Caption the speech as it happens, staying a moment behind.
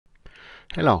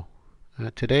Hello,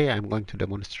 today I'm going to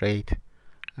demonstrate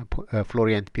a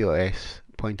Floreant POS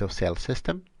point of sale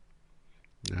system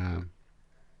um,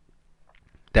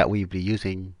 that we've been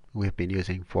using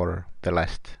for the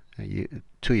last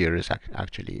 2 years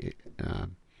actually.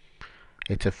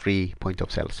 It's a free point of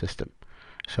sale system.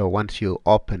 So once you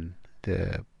open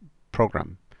the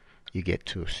program, you get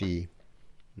to see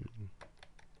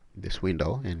this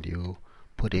window and you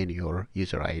put in your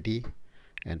user ID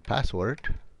and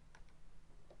password.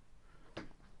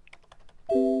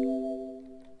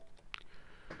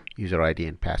 User ID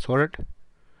and password.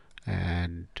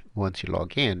 And once you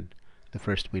log in, the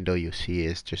first window you see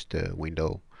is just a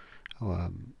window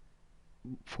um,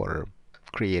 for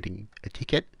creating a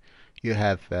ticket. You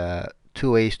have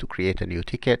two ways to create a new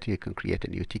ticket. You can create a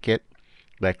new ticket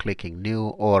by clicking new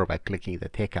or by clicking the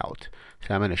takeout.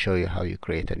 So I'm going to show you how you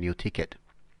create a new ticket.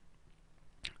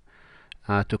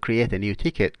 To create a new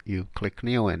ticket, you click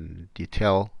new and you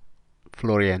tell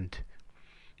Floreant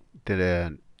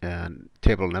the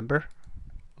table number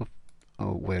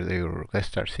of where your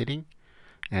guests are sitting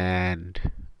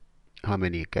and how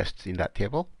many guests in that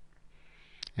table,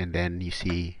 and then you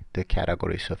see the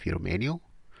categories of your menu.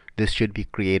 This should be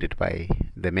created by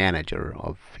the manager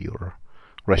of your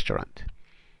restaurant,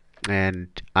 and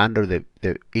under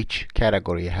each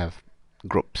category you have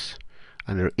groups.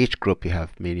 Under each group you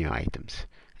have menu items,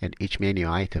 and each menu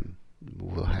item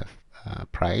will have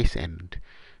price and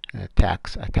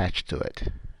tax attached to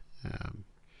it.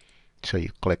 So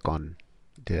you click on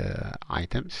the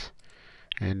items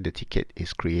and the ticket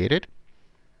is created.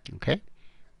 Okay,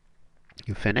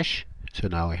 you finish. So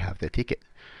now we have the ticket.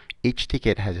 Each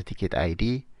ticket has a ticket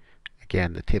ID,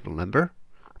 again the table number.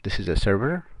 This is a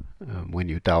server. When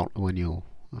you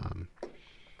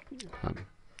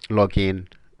log in,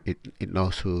 it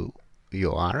knows who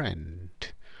you are and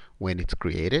when it's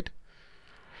created.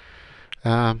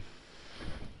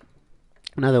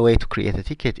 Another way to create a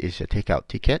ticket is a takeout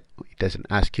ticket. It doesn't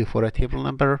ask you for a table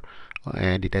number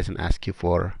and it doesn't ask you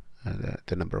for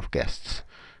the number of guests.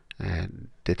 And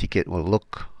the ticket will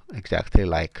look exactly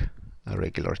like a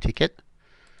regular ticket.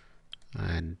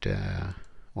 And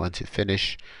once you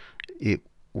finish, it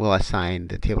will assign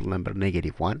the table number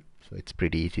 -1. So it's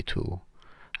pretty easy to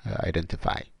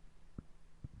identify.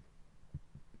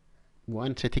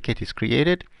 Once a ticket is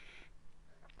created,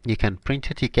 you can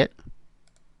print a ticket.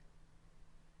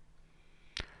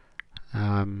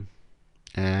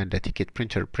 And the ticket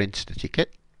printer prints the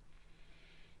ticket.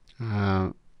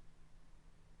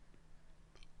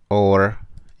 Or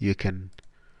you can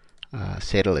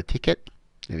settle a ticket.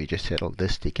 Let me just settle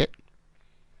this ticket.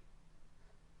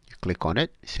 You click on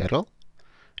it, settle.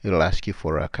 It'll ask you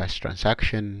for a cash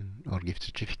transaction or gift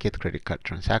certificate, credit card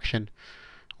transaction.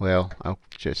 Well, I'll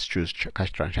just choose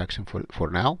cash transaction for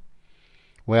now.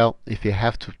 Well, if you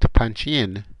have to punch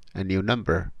in a new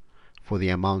number for the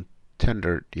amount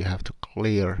tendered, you have to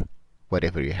clear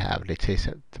whatever you have. Let's say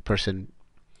the person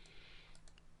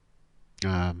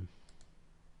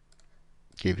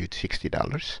gave you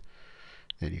 $60.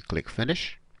 Then you click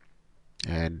finish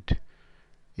and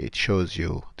it shows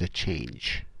you the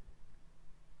change.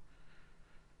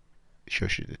 It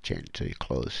shows you the change. So you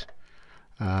close.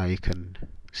 You can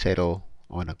settle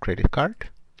on a credit card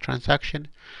transaction.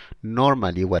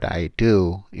 Normally what I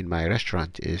do in my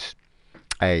restaurant is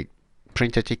I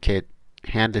print a ticket,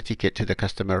 hand the ticket to the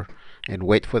customer, and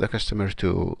wait for the customer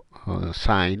to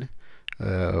sign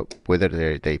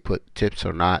whether they put tips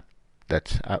or not.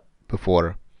 That's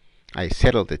before I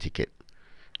settle the ticket.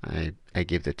 I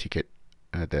give the ticket,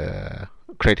 the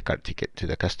credit card ticket, to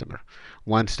the customer.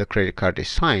 Once the credit card is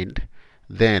signed,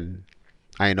 then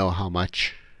I know how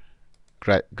much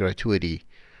gratuity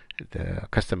the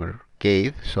customer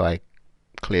gave, so I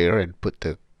clear and put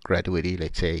the gratuity.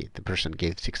 Let's say the person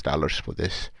gave $6 for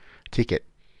this ticket,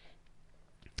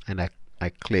 and I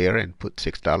clear and put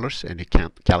 $6, and it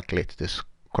calculates this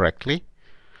correctly,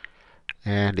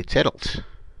 and it settles.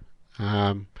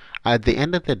 At the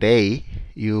end of the day,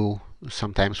 you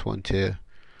sometimes want to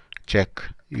check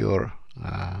your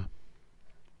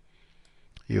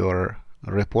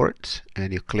reports,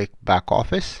 and you click back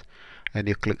office and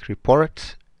you click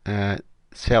reports.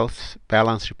 Sales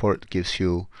balance report gives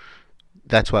you,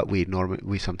 that's what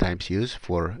we sometimes use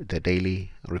for the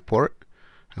daily report,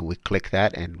 and we click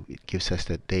that and it gives us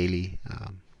the daily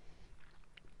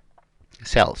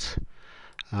sales.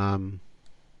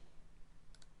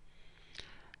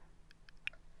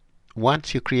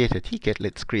 Once you create a ticket,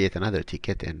 let's create another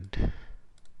ticket, and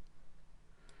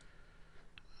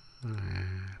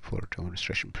for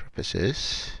demonstration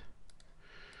purposes,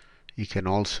 you can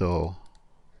also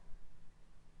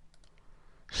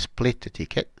split the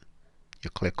ticket. You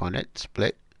click on it,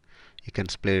 split. You can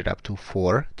split it up to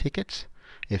 4 tickets.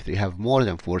 If you have more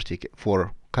than 4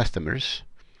 customers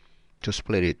to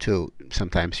split it to,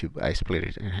 sometimes I split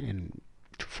it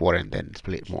to 4 and then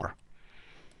split more.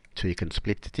 So you can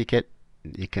split the ticket,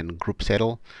 you can group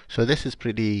settle. So this is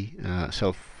pretty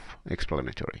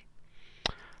self-explanatory.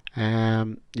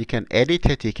 You can edit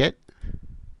a ticket,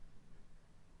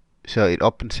 so it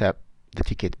opens up the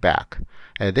ticket back.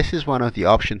 This is one of the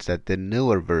options that the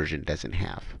newer version doesn't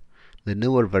have. The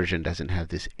newer version doesn't have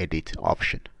this edit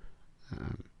option.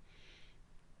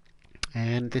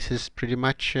 And this is pretty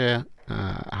much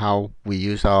how we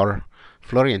use our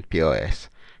Floreant POS.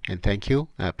 And thank you.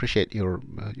 I appreciate you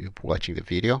watching the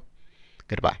video.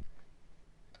 Goodbye.